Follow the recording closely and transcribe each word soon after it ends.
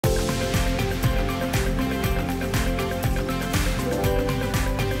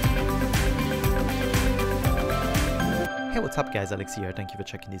What's up guys, Alex here, thank you for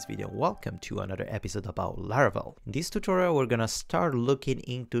checking this video. Welcome to another episode about Laravel. In this tutorial we're gonna start looking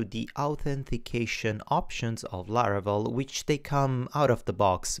into the authentication options of Laravel, which they come out of the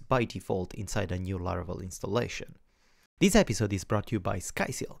box by default inside a new Laravel installation. This episode is brought to you by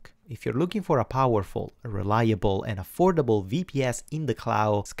SkySilk. If you're looking for a powerful, reliable, and affordable VPS in the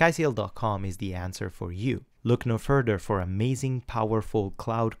cloud, SkySilk.com is the answer for you. Look no further for amazing, powerful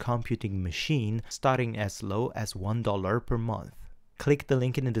cloud computing machine starting as low as $1 per month. Click the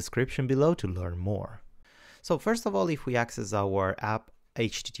link in the description below to learn more. So first of all, if we access our app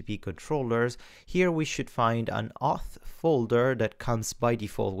HTTP controllers, here we should find an auth folder that comes by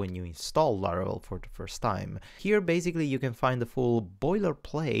default when you install Laravel for the first time. Here basically you can find the full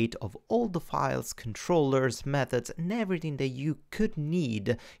boilerplate of all the files, controllers, methods, and everything that you could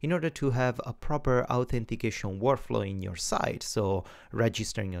need in order to have a proper authentication workflow in your site. So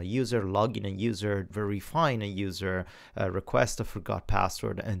registering a user, logging a user, verifying a user, request a forgot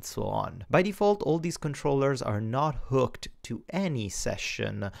password, and so on. By default, all these controllers are not hooked to any session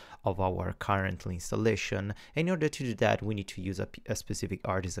of our current installation. In order to do that, we need to use a specific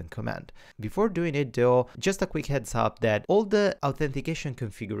artisan command. Before doing it though, just a quick heads up that all the authentication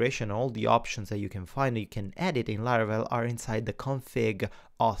configuration, all the options that you can find, you can edit in Laravel are inside the config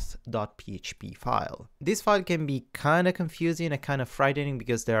auth.php file. This file can be kind of confusing and kind of frightening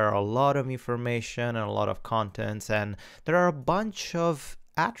because there are a lot of information and a lot of contents, and there are a bunch of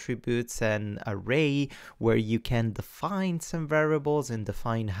attributes and array where you can define some variables and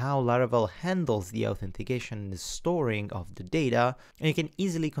define how Laravel handles the authentication and the storing of the data, and you can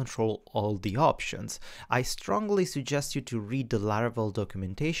easily control all the options. I strongly suggest you to read the Laravel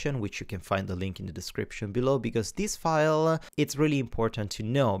documentation, which you can find the link in the description below, because this file, it's really important to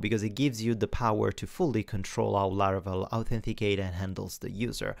know because it gives you the power to fully control how Laravel authenticates and handles the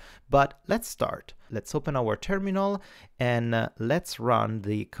user. But let's start. Let's open our terminal and let's run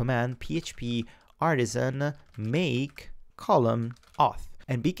the command php artisan make column auth.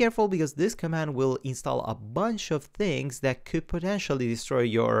 And be careful because this command will install a bunch of things that could potentially destroy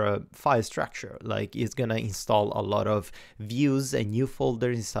your file structure. Like it's gonna install a lot of views and new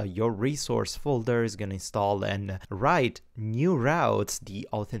folders inside your resource folder. It's gonna install and write new routes, the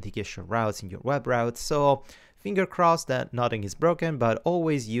authentication routes in your web routes. So finger crossed that nothing is broken, but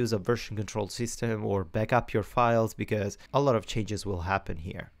always use a version control system or back up your files because a lot of changes will happen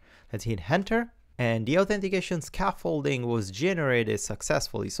here. Let's hit enter. And the authentication scaffolding was generated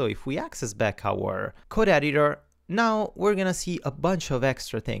successfully. So if we access back our code editor, now we're gonna see a bunch of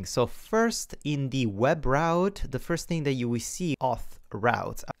extra things. So first, in the web route, the first thing that you will see, auth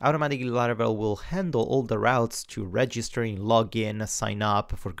routes. Automatically Laravel will handle all the routes to registering, login, sign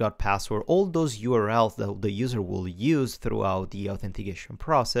up, forgot password, all those URLs that the user will use throughout the authentication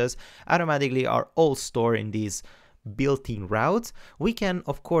process automatically are all stored in these built-in routes. We can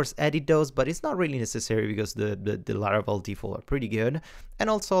of course edit those, but it's not really necessary because the Laravel default are pretty good. And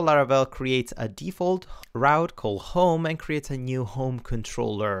also Laravel creates a default route called home and creates a new home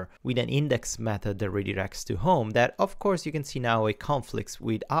controller with an index method that redirects to home that of course you can see now it conflicts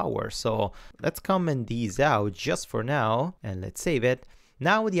with ours. So let's comment these out just for now and let's save it.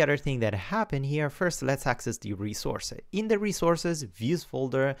 Now the other thing that happened here, first let's access the resources. In the resources views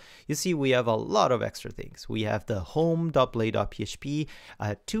folder, you see we have a lot of extra things. We have the home.play.php,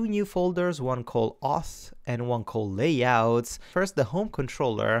 two new folders, one called auth and one called layouts. First, the home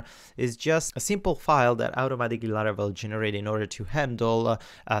controller is just a simple file that automatically Laravel generated in order to handle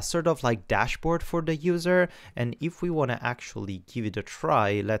a sort of like dashboard for the user. And if we want to actually give it a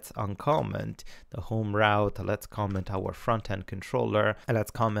try, let's uncomment the home route, let's comment our front-end controller, and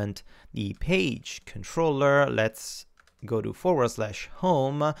let's comment the page controller. Let's go to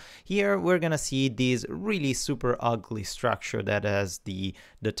 /home. Here we're gonna see this really super ugly structure that has the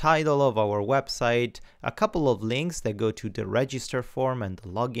title of our website, a couple of links that go to the register form and the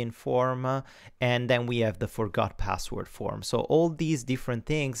login form, and then we have the forgot password form. So all these different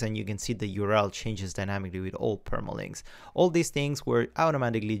things, and you can see the URL changes dynamically with all permalinks. All these things were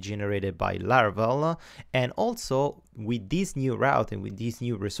automatically generated by Laravel, and also with this new route and with this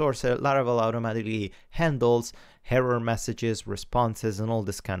new resource, Laravel automatically handles error messages, responses, and all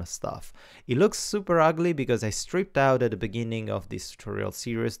this kind of stuff. It looks super ugly because I stripped out at the beginning of this tutorial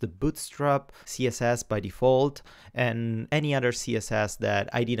series the Bootstrap CSS by default and any other CSS that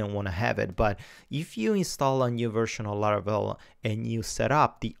I didn't want to have it. But if you install a new version of Laravel and you set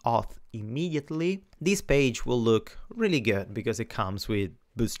up the auth immediately, this page will look really good because it comes with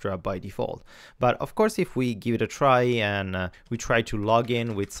Bootstrap by default. But of course, if we give it a try and we try to log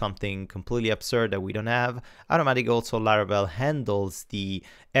in with something completely absurd that we don't have, automatically also Laravel handles the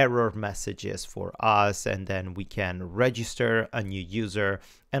error messages for us, and then we can register a new user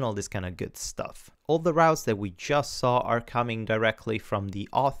and all this kind of good stuff. All the routes that we just saw are coming directly from the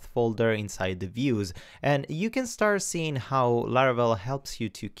auth folder inside the views, and you can start seeing how Laravel helps you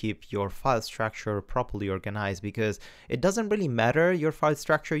to keep your file structure properly organized, because it doesn't really matter your file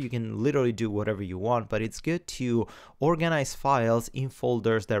structure, you can literally do whatever you want, but it's good to organize files in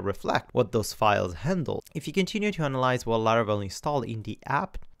folders that reflect what those files handle. If you continue to analyze what Laravel installed in the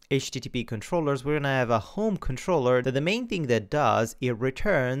app HTTP controllers, we're going to have a home controller that the main thing that does, it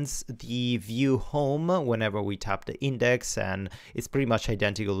returns the view home whenever we tap the index, and it's pretty much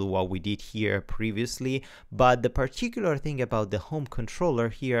identical to what we did here previously. But the particular thing about the home controller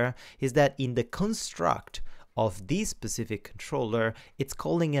here is that in the construct of this specific controller, it's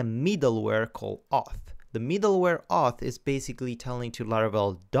calling a middleware called auth. The middleware auth is basically telling to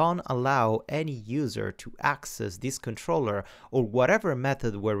Laravel, don't allow any user to access this controller or whatever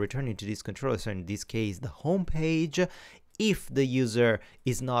method we're returning to this controller, so in this case the home page, if the user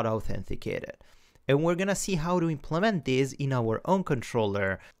is not authenticated. And we're gonna see how to implement this in our own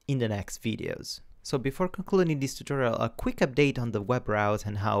controller in the next videos. So before concluding this tutorial, a quick update on the web routes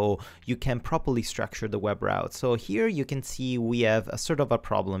and how you can properly structure the web route. So here you can see we have a sort of a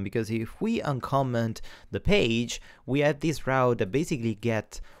problem, because if we uncomment the page, we have this route that basically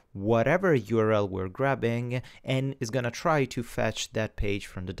gets whatever URL we're grabbing and is going to try to fetch that page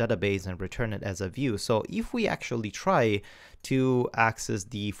from the database and return it as a view. So if we actually try to access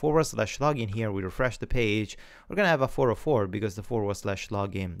the /login here, we refresh the page, we're going to have a 404 because the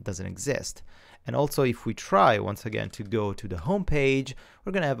 /login doesn't exist. And also if we try once again to go to the home page,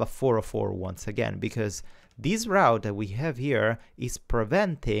 we're going to have a 404 once again, because this route that we have here is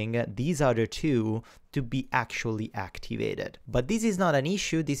preventing these other two to be actually activated. But this is not an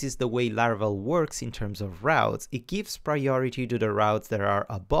issue. This is the way Laravel works in terms of routes. It gives priority to the routes that are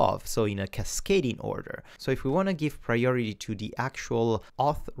above, so in a cascading order. So if we want to give priority to the actual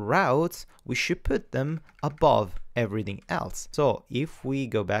auth routes, we should put them above everything else. So if we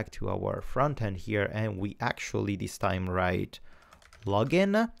go back to our front end here and we actually this time write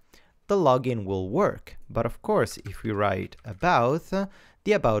login, the login will work. But of course, if we write about,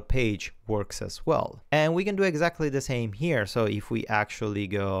 the about page works as well. And we can do exactly the same here. So if we actually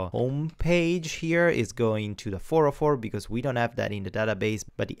go home page here is going to the 404 because we don't have that in the database,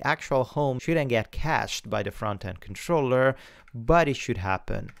 but the actual home shouldn't get cached by the front-end controller, but it should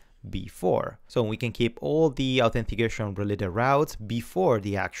happen before. So we can keep all the authentication related routes before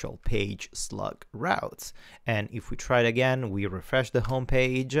the actual page slug routes. And if we try it again, we refresh the home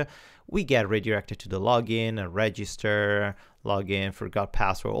page, we get redirected to the login, register, login, forgot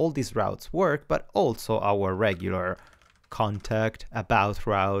password. All these routes work, but also our regular contact, about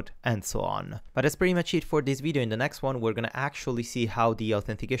route, and so on. But that's pretty much it for this video. In the next one, we're going to actually see how the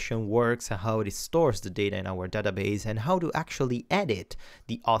authentication works and how it stores the data in our database and how to actually edit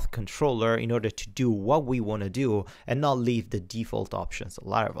the auth controller in order to do what we want to do and not leave the default options of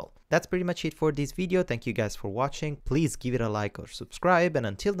Laravel. That's pretty much it for this video. Thank you guys for watching. Please give it a like or subscribe, and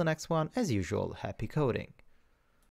until the next one, as usual, happy coding.